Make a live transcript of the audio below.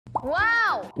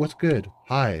Wow! What's good?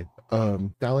 Hi.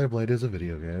 Dollar Blade is a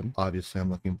video game. Obviously, I'm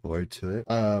looking forward to it.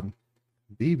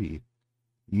 BB,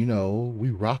 you know, we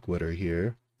rock with her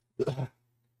here.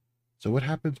 So what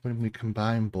happens when we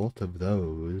combine both of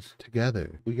those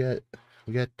together? We get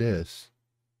this,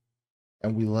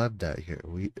 and we love that here.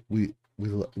 We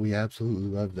absolutely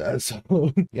love that. So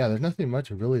yeah, there's nothing much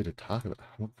really to talk about.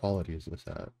 What quality is this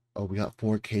at? Oh, we got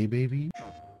 4K, baby.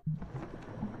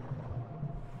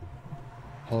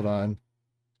 Hold on.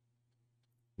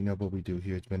 You know what we do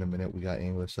here? It's been a minute. We got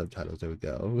English subtitles. There we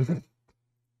go.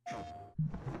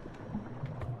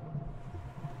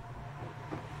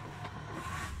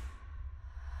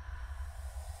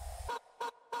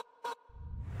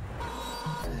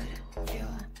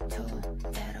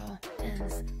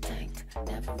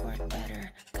 Never work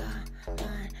better.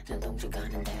 가만 눈동자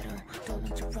가는 대로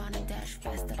도망쳐 run and dash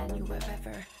faster than you have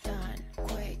ever done.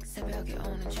 Quick 새벽이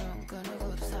오는 중 그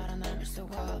누구도 살아남을 수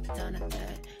없다는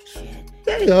that shit.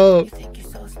 Damn. You think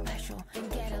you're so special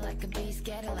and get it like a beast,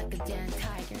 get it like a damn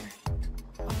tiger.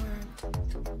 Armed,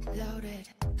 loaded,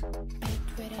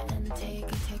 packed with it and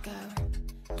take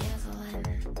out. Gasoline,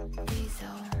 diesel,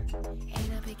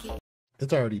 ain't a biggie.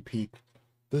 It's already peaked.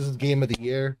 This is game of the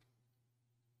year.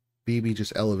 BB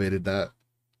just elevated that.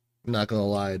 Not gonna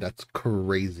lie, that's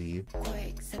crazy.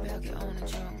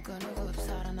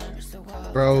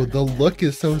 Bro, the look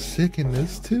is so sick in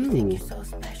this too.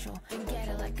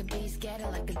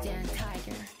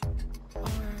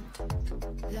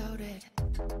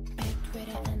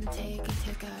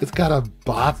 It's got a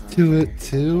bop to it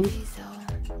too.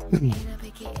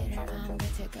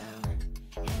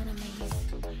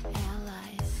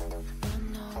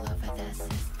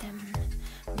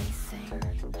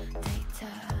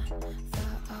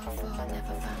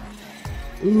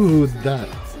 Ooh, that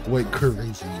went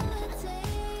crazy.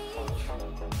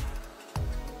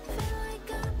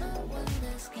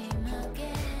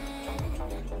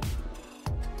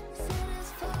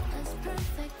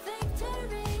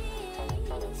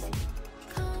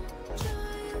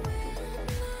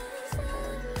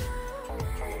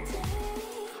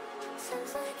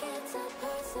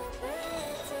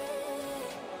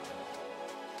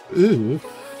 Ooh.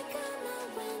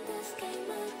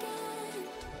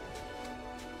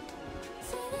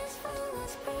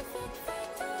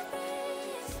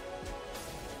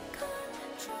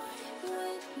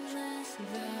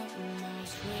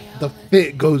 The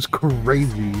fit goes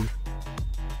crazy.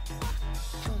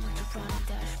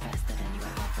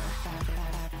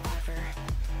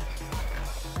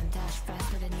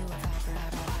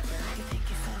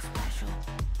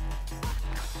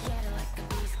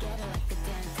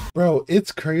 Bro,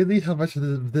 it's crazy how much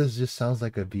of this just sounds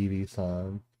like a BB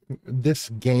song. This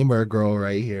gamer girl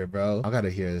right here, bro. I gotta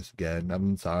hear this again.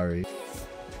 I'm sorry.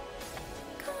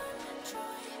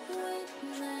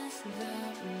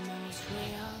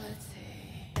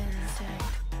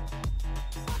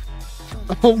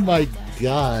 Oh my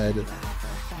god.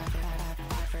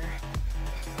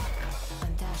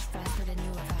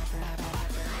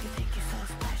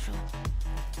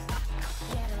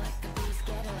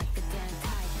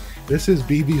 This is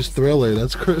BB's Thriller.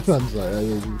 That's crazy. I'm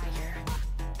sorry.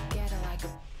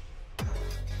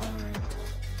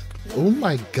 Oh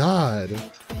my god.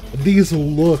 These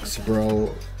looks,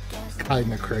 bro.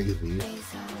 Kinda crazy.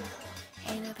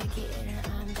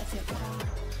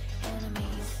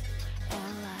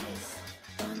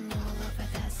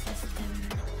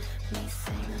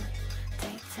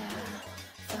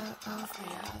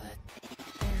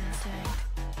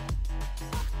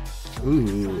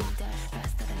 Ooh.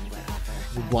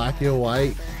 Black and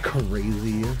white,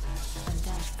 crazy.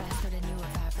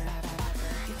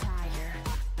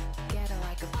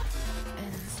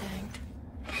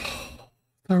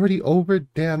 Already over.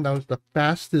 Damn, that was the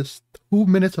fastest 2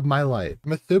 minutes of my life.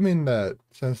 I'm assuming that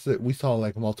since we saw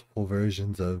like multiple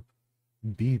versions of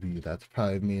BB, that's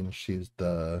probably means she's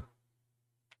the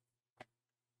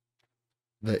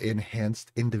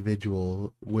enhanced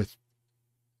individual with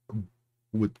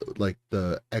like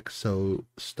the exo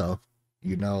stuff,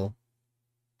 you know.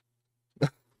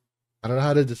 I don't know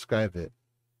how to describe it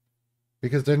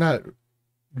because they're not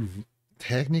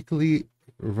technically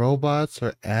robots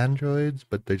or androids,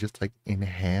 but they're just like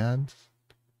enhanced.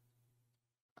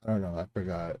 I don't know, I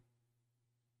forgot.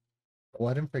 Well,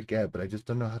 I didn't forget, but I just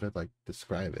don't know how to like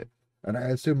describe it. And I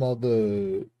assume all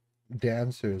the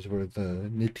dancers were the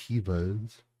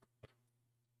nativas.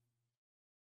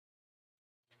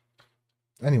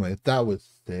 Anyway, that was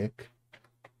sick.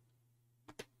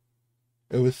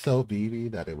 It was so BB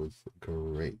that it was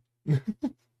great.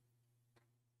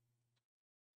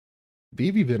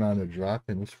 BB been on a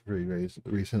drop-in spree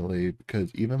recently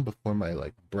because even before my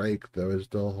like break, there was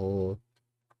the whole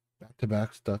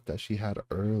back-to-back stuff that she had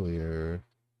earlier.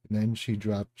 And then she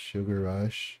dropped Sugar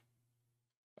Rush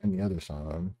and the other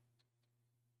song.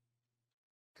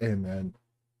 Hey man,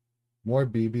 more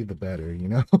BB the better, you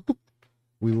know?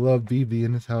 We love BB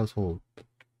in this household.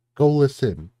 Go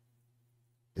listen.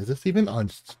 Is this even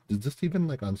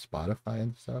like on Spotify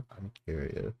and stuff? I'm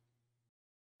curious.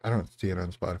 I don't see it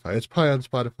on Spotify. It's probably on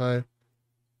Spotify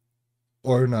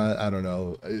or not. I don't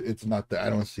know. It's not there. I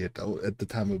don't see it though at the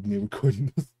time of me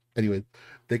recording this. Anyways,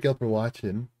 thank y'all for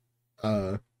watching.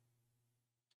 Uh,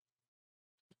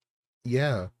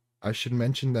 yeah, I should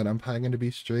mention that I'm probably going to be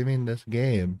streaming this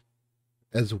game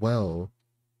as well.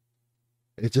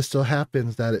 It just so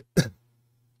happens that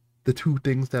the two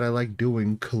things that I like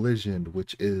doing collisioned,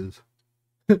 which is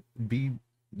be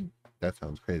that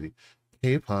sounds crazy.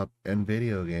 K-pop and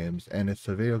video games, and it's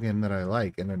a video game that I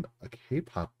like, and a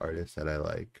K-pop artist that I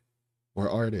like, or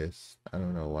artists. I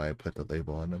don't know why I put the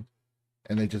label on them,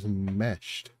 and they just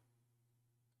meshed.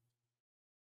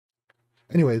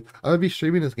 Anyways, I'll be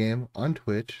streaming this game on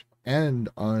Twitch and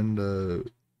on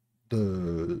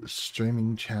the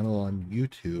streaming channel on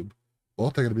YouTube.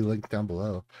 Both are gonna be linked down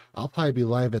below. I'll probably be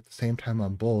live at the same time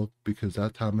on both because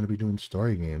that's how I'm gonna be doing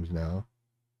story games now.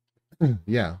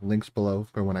 Yeah, links below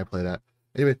for when I play that.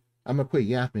 Anyway, I'm gonna quit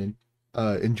yapping.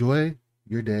 Enjoy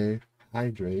your day.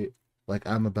 Hydrate like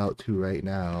I'm about to right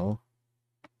now.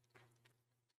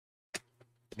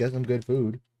 Get some good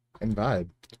food and vibe.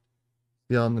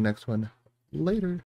 See y'all in the next one. Later.